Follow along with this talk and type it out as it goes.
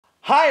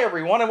Hi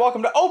everyone and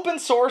welcome to Open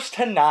Source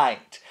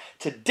Tonight.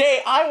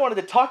 Today I wanted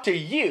to talk to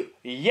you,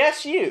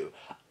 yes you,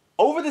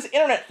 over this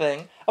internet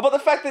thing about the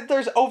fact that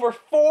there's over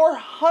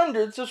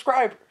 400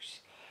 subscribers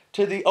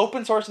to the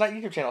Open Source Tonight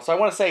YouTube channel. So I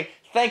want to say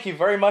thank you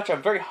very much.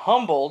 I'm very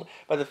humbled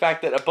by the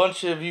fact that a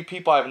bunch of you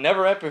people I've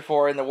never met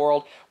before in the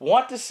world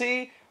want to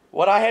see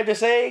what I have to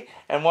say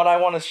and what I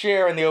want to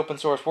share in the open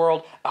source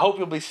world. I hope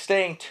you'll be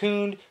staying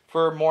tuned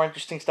for more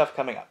interesting stuff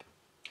coming up.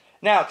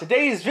 Now,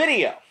 today's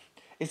video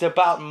is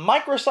about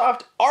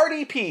Microsoft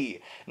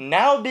RDP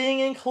now being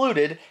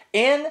included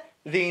in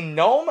the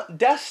Gnome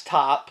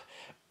desktop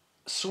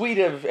suite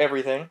of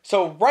everything.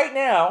 So right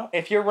now,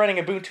 if you're running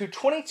Ubuntu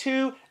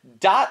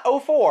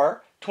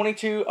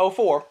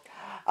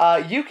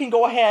 22.04, you can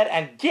go ahead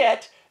and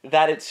get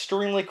that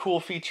extremely cool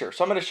feature.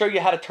 So I'm going to show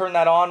you how to turn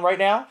that on right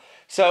now.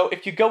 So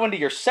if you go into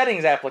your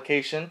settings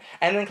application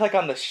and then click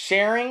on the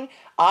sharing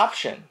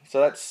option, so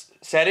that's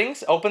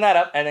settings, open that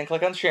up and then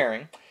click on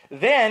sharing.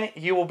 Then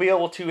you will be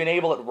able to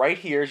enable it right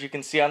here, as you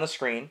can see on the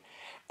screen.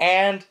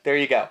 And there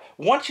you go.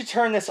 Once you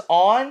turn this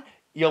on,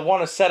 you'll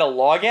want to set a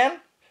login.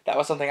 That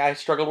was something I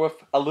struggled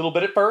with a little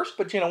bit at first,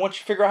 but once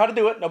you figure out how to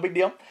do it, no big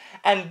deal.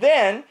 And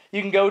then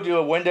you can go to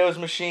a Windows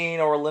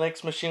machine or a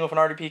Linux machine with an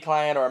RDP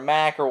client or a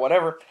Mac or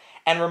whatever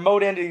and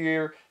remote into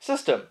your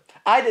system.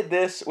 I did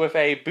this with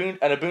an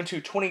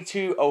Ubuntu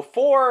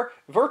 22.04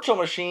 virtual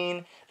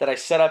machine that I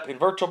set up in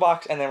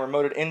VirtualBox and then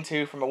remoted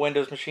into from a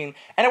Windows machine,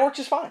 and it worked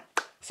just fine.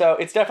 So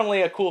it's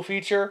definitely a cool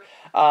feature,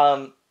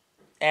 and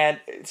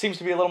it seems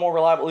to be a little more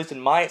reliable, at least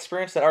in my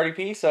experience, than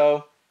RDP.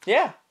 So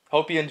yeah,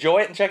 hope you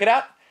enjoy it and check it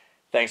out.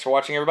 Thanks for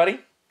watching, everybody.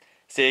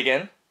 See you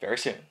again very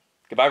soon.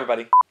 Goodbye,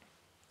 everybody.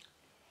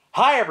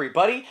 Hi,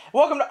 everybody.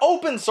 Welcome to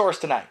Open Source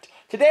Tonight.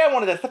 Today I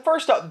wanted to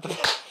first up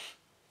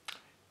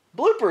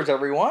bloopers,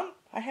 everyone.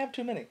 I have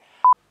too many.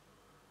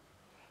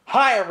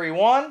 Hi,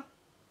 everyone.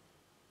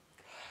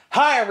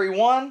 Hi,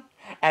 everyone,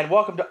 and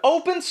welcome to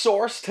Open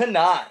Source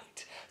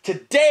Tonight.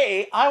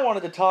 Today, I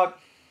wanted to talk...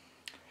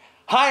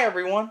 Hi,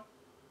 everyone.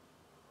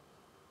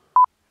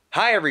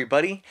 Hi,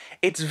 everybody.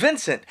 It's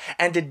Vincent,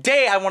 and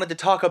today I wanted to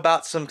talk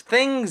about some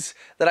things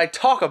that I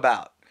talk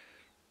about.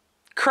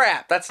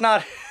 Crap, that's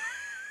not...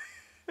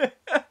 We're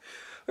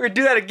gonna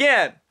do that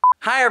again.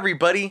 Hi,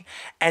 everybody,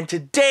 and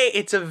today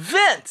it's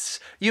events.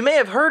 You may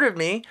have heard of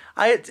me.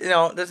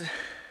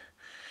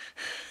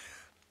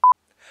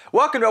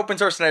 Welcome to Open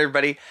Source Tonight,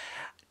 everybody.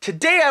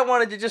 Today I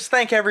wanted to just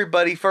thank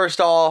everybody first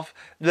off.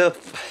 And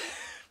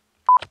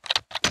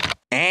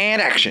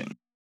action.